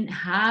clear. I didn't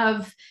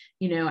have,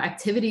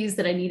 activities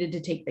that I needed to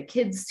take the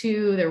kids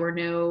to. There were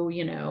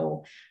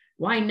no,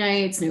 wine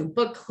nights, no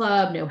book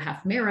club, no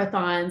half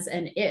marathons.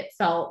 And it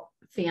felt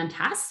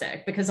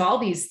fantastic because all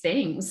these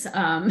things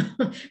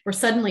were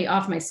suddenly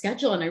off my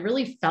schedule. And I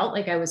really felt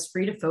like I was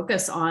free to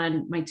focus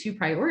on my two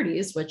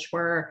priorities, which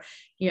were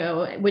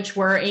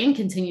and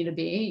continue to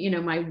be,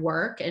 my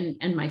work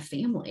and my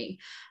family.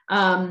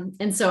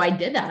 And so I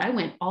did that. I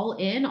went all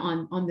in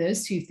on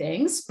those two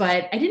things,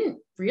 but I didn't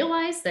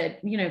realize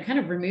that, kind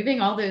of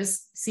removing all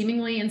those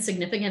seemingly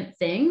insignificant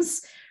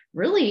things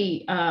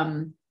really,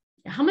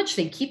 how much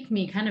they keep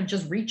me kind of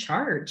just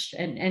recharged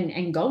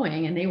and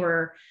going. And they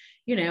were,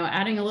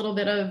 adding a little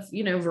bit of,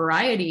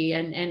 variety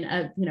and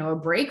a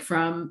break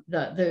from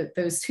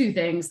those two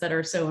things that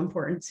are so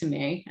important to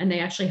me. And they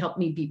actually helped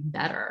me be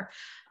better.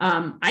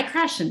 I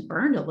crashed and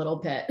burned a little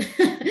bit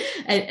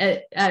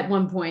at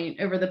one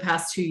point over the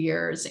past 2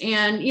 years.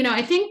 And,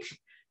 I think,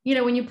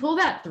 when you pull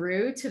that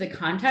through to the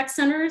contact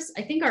centers,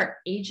 I think our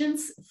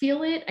agents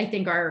feel it. I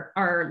think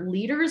our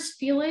leaders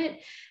feel it.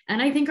 And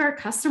I think our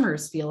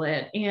customers feel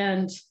it.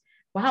 And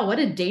wow, what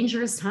a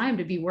dangerous time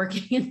to be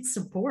working in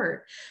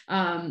support,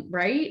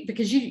 right?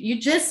 Because you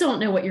just don't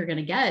know what you're going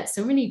to get.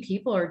 So many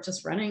people are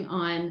just running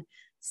on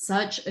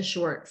such a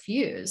short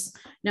fuse.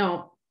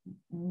 Now,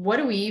 what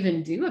do we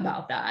even do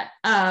about that?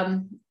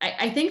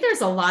 I think there's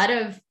a lot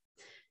of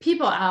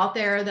people out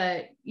there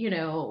that,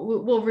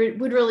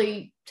 would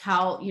really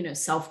tout,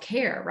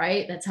 self-care,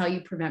 right? That's how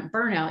you prevent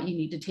burnout. You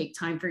need to take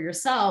time for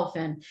yourself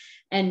and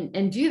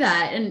do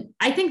that. And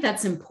I think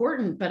that's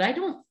important, but I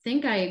don't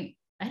think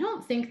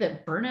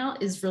that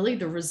burnout is really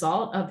the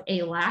result of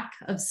a lack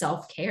of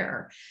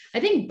self-care. I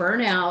think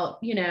burnout,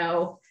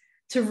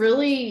 to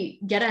really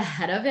get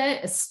ahead of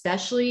it,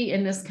 especially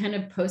in this kind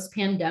of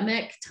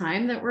post-pandemic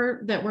time that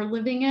we're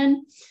living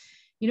in,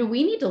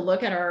 we need to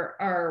look at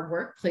our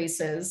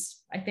workplaces,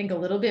 I think, a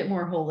little bit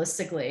more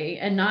holistically,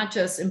 and not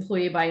just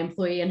employee by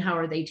employee and how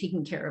are they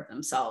taking care of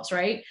themselves,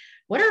 right?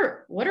 What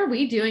are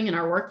we doing in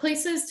our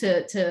workplaces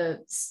to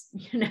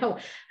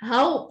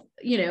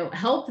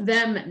help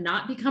them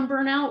not become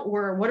burnout?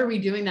 Or what are we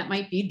doing that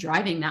might be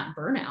driving that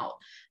burnout?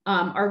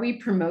 Are we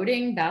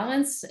promoting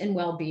balance and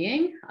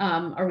well-being?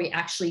 Are we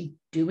actually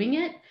doing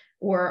it?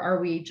 Or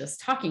are we just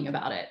talking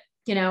about it?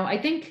 I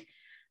think,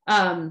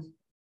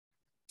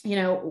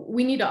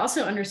 we need to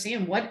also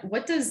understand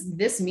what does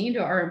this mean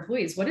to our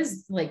employees? What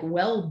does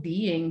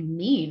well-being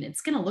mean?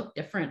 It's going to look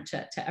different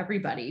to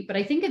everybody. But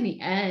I think in the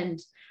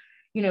end,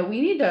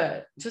 we need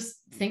to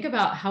just think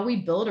about how we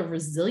build a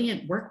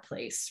resilient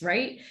workplace,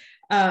 right?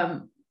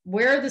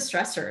 Where are the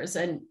stressors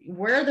and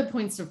where are the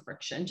points of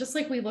friction? Just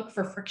like we look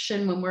for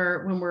friction when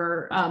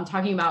we're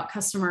talking about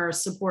customer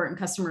support and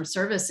customer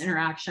service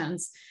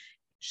interactions,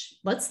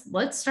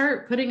 let's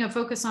start putting a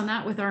focus on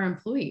that with our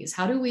employees.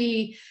 How do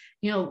we,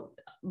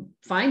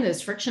 find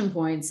those friction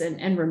points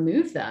and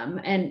remove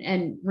them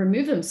and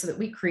remove them so that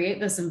we create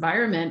this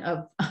environment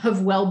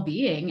of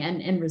well-being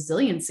and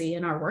resiliency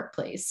in our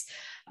workplace.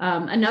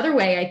 Another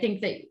way I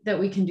think that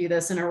we can do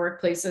this in our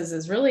workplaces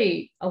is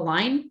really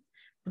align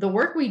the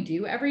work we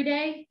do every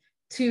day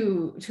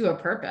to a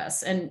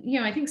purpose. And,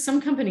 I think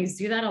some companies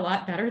do that a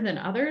lot better than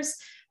others.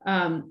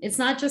 It's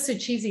not just a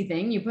cheesy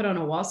thing you put on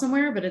a wall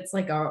somewhere, but it's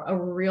like a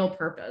real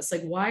purpose.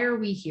 Like, why are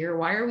we here?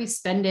 Why are we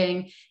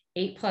spending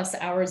 8+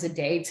 hours a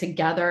day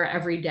together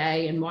every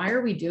day? And why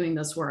are we doing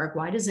this work?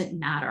 Why does it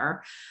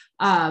matter?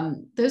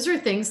 Those are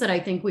things that I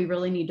think we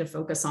really need to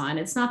focus on.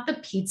 It's not the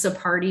pizza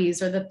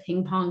parties or the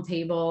ping pong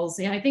tables.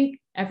 I think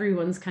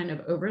everyone's kind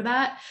of over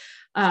that.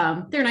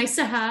 They're nice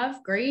to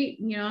have, great.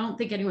 I don't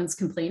think anyone's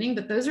complaining,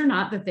 but those are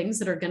not the things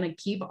that are going to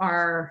keep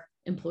our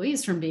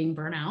employees from being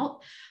burnout.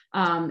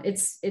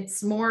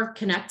 It's more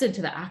connected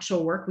to the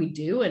actual work we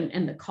do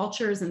and the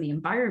cultures and the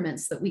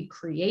environments that we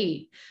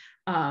create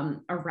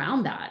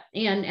around that.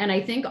 And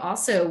I think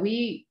also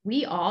we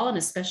all, and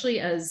especially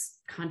as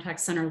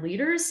contact center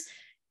leaders,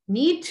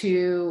 need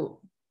to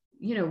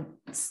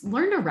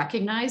learn to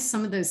recognize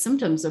some of those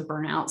symptoms of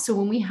burnout. So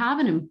when we have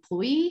an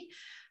employee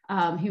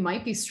who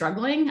might be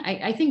struggling,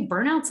 I think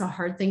burnout's a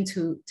hard thing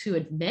to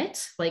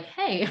admit. Like,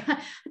 hey,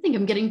 I think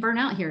I'm getting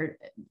burnout here.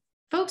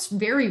 Folks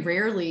very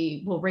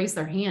rarely will raise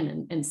their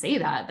hand and say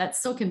that. That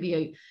still can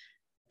be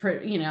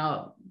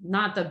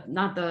not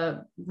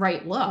the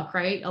right look,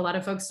 right? A lot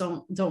of folks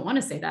don't want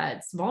to say that.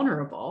 It's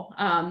vulnerable.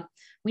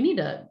 We need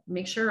to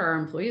make sure our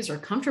employees are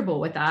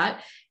comfortable with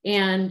that.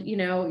 And,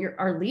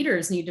 our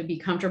leaders need to be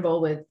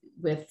comfortable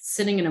with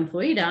sitting an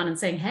employee down and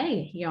saying,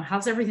 hey,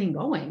 how's everything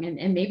going?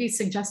 And maybe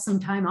suggest some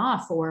time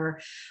off or,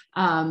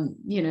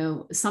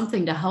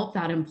 something to help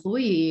that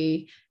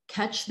employee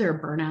catch their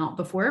burnout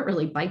before it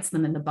really bites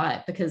them in the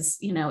butt, because,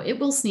 it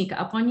will sneak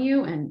up on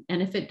you. And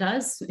if it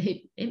does,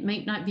 it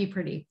might not be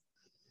pretty.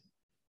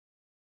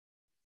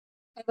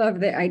 I love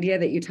the idea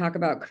that you talk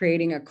about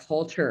creating a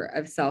culture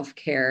of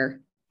self-care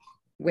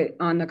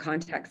on the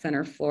contact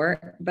center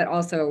floor, but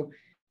also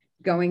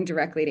going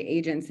directly to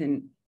agents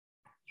and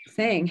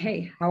saying,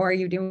 hey, how are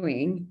you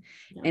doing?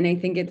 Yeah. And I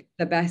think it's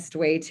the best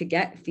way to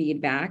get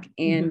feedback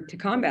and to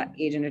combat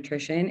agent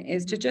attrition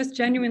is to just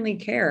genuinely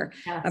care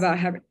about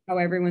how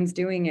everyone's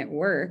doing at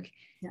work.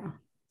 Yeah.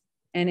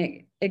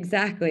 And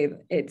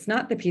it's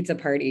not the pizza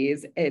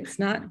parties. It's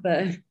not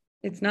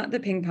the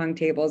ping pong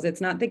tables.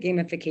 It's not the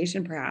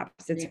gamification,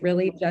 perhaps. It's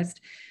really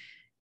just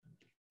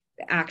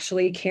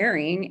actually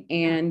caring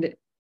and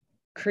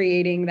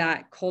creating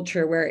that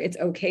culture where it's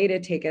okay to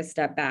take a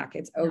step back.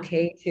 It's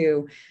okay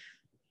to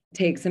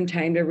take some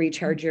time to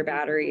recharge your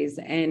batteries.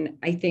 And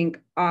I think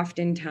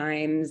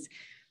oftentimes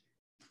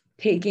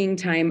taking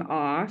time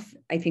off,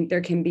 I think there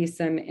can be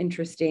some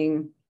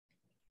interesting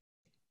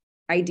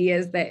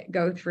ideas that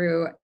go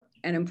through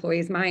an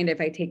employee's mind. If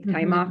I take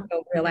time off,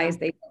 they'll realize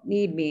they don't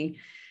need me.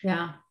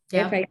 Yeah.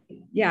 If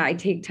I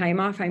take time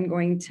off, I'm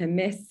going to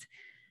miss,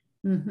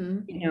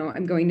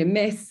 I'm going to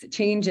miss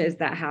changes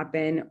that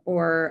happen,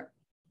 or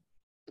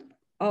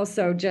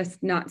also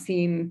just not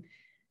seem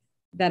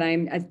that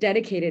I'm as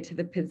dedicated to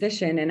the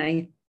position. And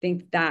I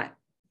think that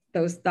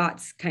those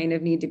thoughts kind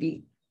of need to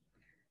be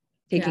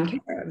taken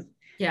care of.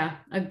 Yeah,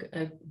 I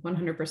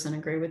 100%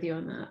 agree with you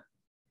on that.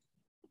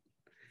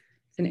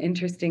 It's an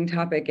interesting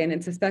topic, and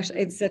it's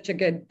such a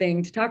good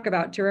thing to talk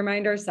about, to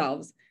remind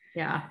ourselves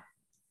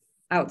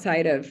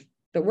outside of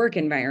the work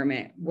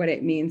environment, what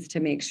it means to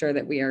make sure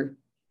that we are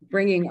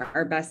bringing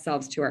our best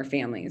selves to our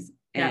families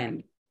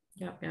and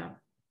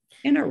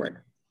our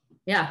work.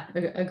 Yeah,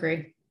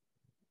 agree.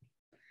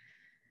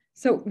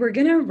 So we're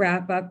going to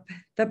wrap up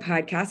the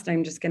podcast.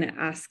 I'm just going to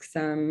ask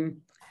some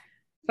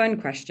fun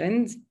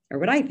questions, or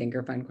what I think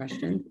are fun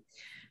questions.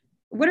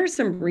 What are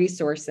some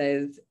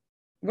resources?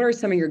 What are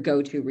some of your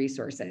go-to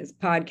resources?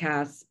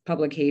 Podcasts,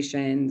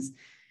 publications,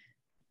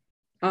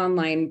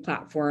 online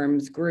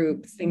platforms,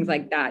 groups, things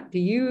like that. Do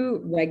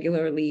you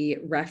regularly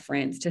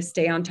reference to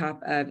stay on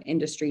top of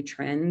industry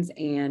trends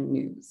and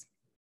news?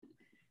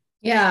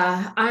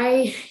 Yeah,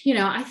 I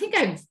think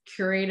I've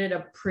curated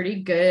a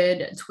pretty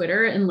good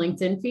Twitter and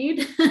LinkedIn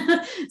feed.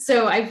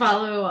 So I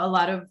follow a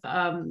lot of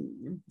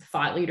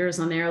thought leaders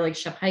on there, like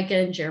Shep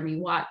Hyken, Jeremy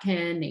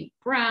Watkin, Nate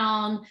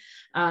Brown,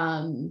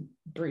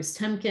 Bruce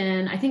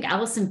Temkin. I think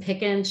Allison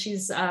Pickens,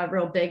 she's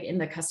real big in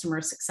the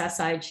customer success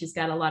side. She's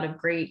got a lot of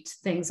great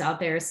things out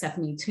there.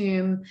 Stephanie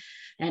Toom,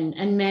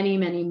 and many,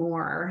 many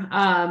more.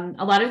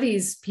 A lot of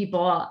these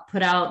people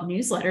put out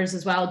newsletters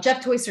as well.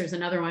 Jeff Toyster is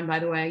another one, by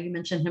the way. You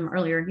mentioned him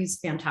earlier. He's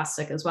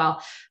fantastic as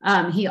well.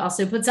 He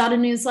also puts out a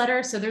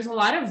newsletter. So there's a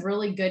lot of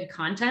really good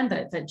content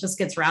that just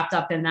gets wrapped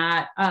up in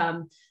that.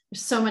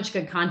 There's so much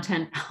good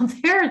content out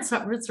there.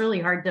 It's really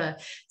hard to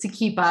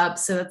keep up.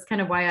 So that's kind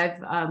of why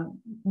I've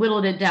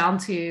whittled it down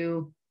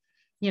to,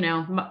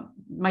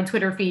 my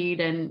Twitter feed,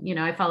 and,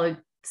 I follow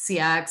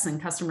CX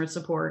and customer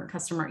support,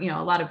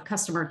 a lot of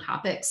customer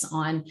topics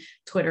on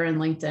Twitter and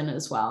LinkedIn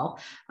as well.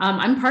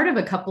 I'm part of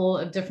a couple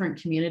of different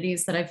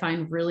communities that I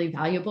find really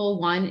valuable.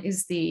 One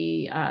is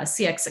the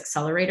CX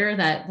Accelerator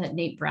that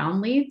Nate Brown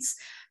leads.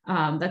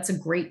 That's a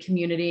great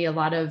community. A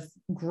lot of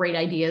great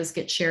ideas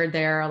get shared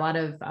there. A lot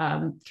of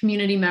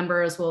community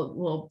members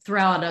will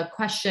throw out a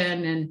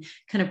question and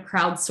kind of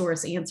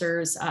crowdsource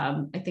answers.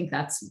 I think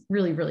that's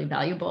really, really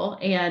valuable.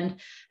 And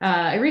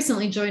I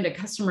recently joined a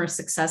customer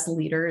success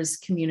leaders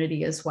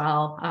community as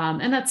well.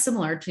 And that's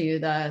similar to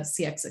the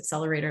CX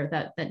Accelerator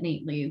that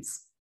Nate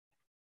leads.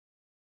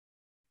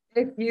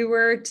 If you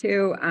were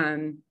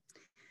to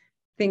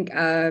think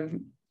of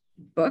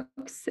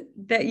books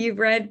that you've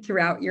read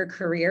throughout your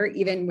career,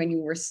 even when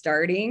you were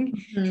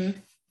starting,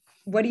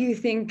 what do you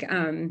think?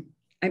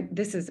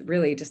 This is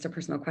really just a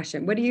personal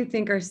question. What do you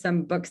think are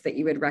some books that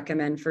you would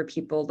recommend for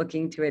people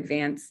looking to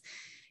advance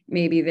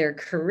maybe their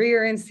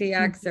career in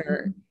CX,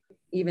 or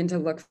even to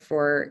look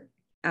for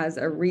as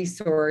a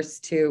resource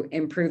to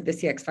improve the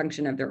CX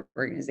function of their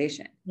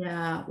organization?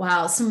 Yeah.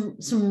 Wow. Some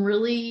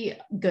really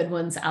good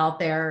ones out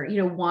there.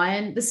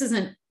 One, this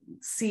isn't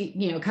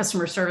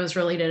customer service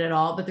related at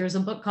all, but there's a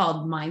book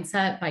called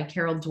Mindset by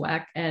Carol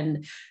Dweck.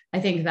 And I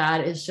think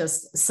that is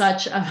just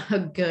such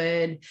a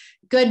good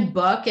good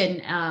book.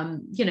 And,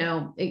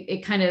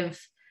 it kind of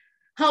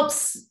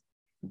helps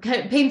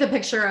paint the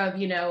picture of,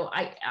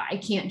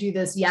 I can't do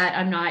this yet.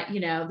 I'm not,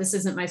 this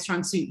isn't my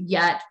strong suit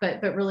yet,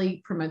 but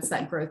really promotes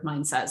that growth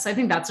mindset. So I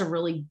think that's a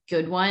really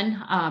good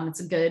one.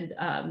 It's a good,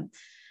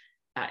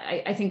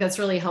 I think that's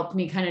really helped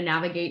me kind of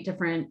navigate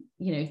different,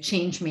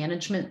 change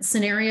management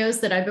scenarios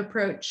that I've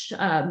approached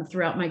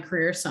throughout my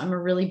career. So I'm a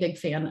really big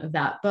fan of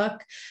that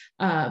book.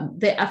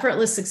 The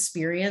Effortless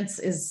Experience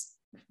is,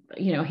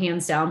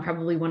 hands down,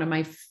 probably one of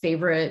my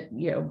favorite,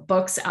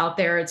 books out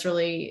there. It's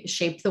really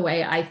shaped the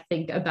way I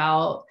think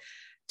about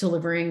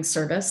delivering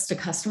service to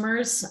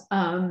customers.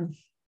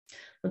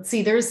 Let's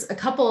see, there's a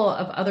couple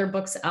of other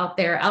books out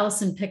there.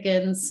 Allison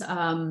Pickens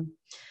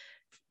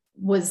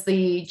was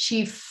the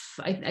chief,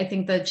 I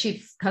think the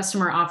chief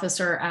customer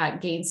officer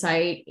at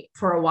Gainsight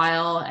for a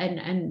while.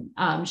 And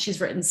she's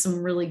written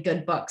some really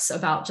good books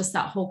about just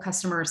that whole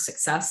customer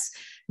success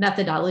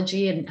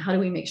methodology and how do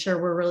we make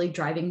sure we're really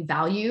driving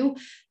value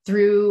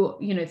through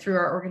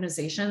our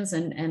organizations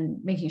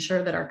and making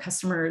sure that our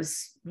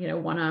customers,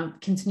 want to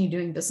continue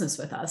doing business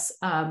with us.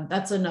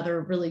 That's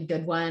another really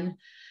good one.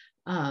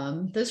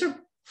 Those are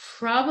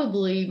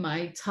probably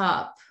my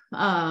top.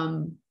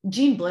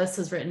 Gene Bliss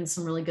has written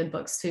some really good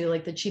books too,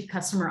 like the Chief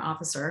Customer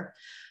Officer.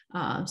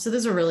 So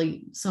those are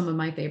really some of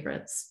my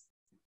favorites.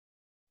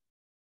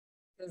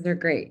 Those are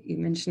great. You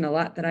mentioned a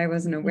lot that I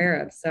wasn't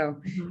aware of.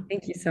 So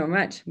Thank you so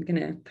much. I'm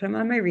going to put them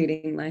on my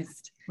reading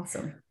list.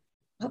 Awesome.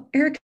 Well,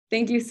 Eric,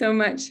 thank you so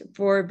much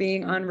for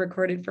being on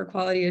Recorded for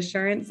Quality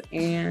Assurance.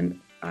 And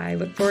I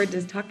look forward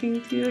to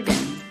talking to you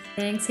again.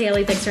 Thanks,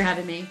 Haley. Thanks for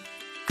having me.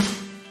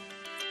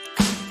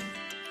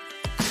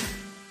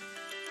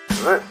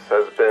 This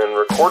has been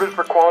Recorded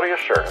for Quality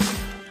Assurance.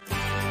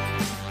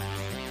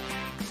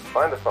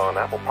 Find us on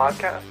Apple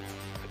Podcasts,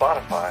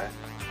 Spotify,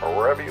 or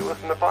wherever you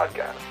listen to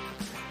podcasts.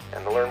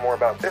 And to learn more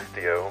about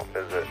Bistio,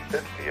 visit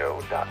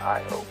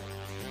bistio.io.